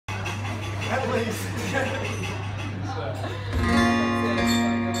At least.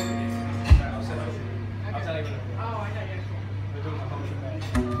 I'll tell you. Oh, I got you. We're doing my function back.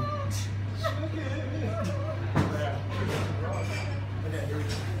 Okay, here we go.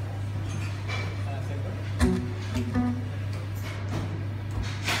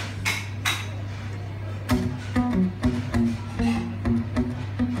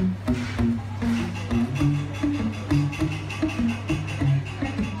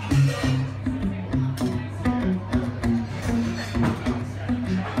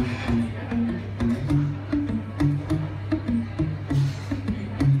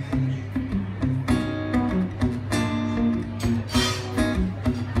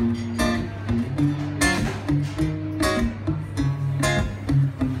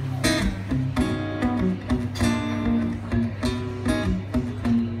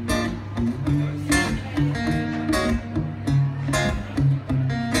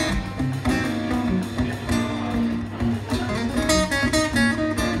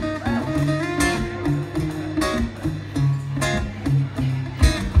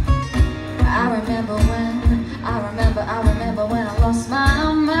 I remember when I lost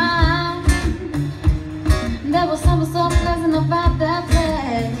my mind. There was something so pleasant about that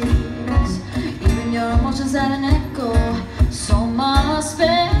place. Even your emotions had an echo, so much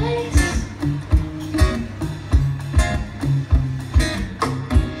space.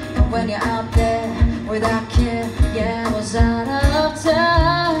 And when you're out there without care, yeah, I was out of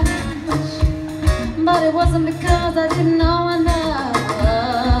touch. But it wasn't because I didn't know enough.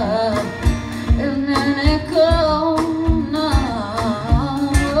 It was an echo.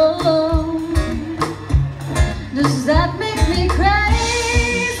 Does that make me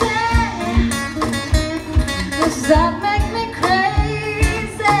crazy? Does that make me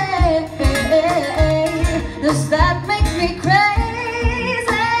crazy? Does that make me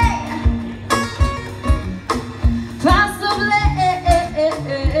crazy? Possibly.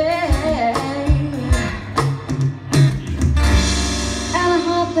 And I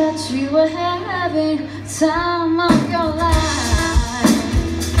hope that you were having time of your life.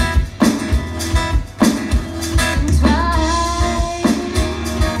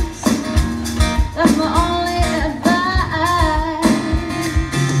 That's my only advice.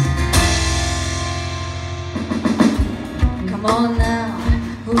 Come on now,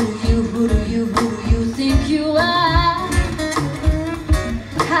 who do you think you are?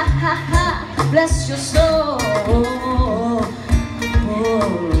 Ha ha ha, bless your soul. Oh,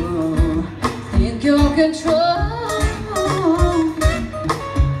 think you're control.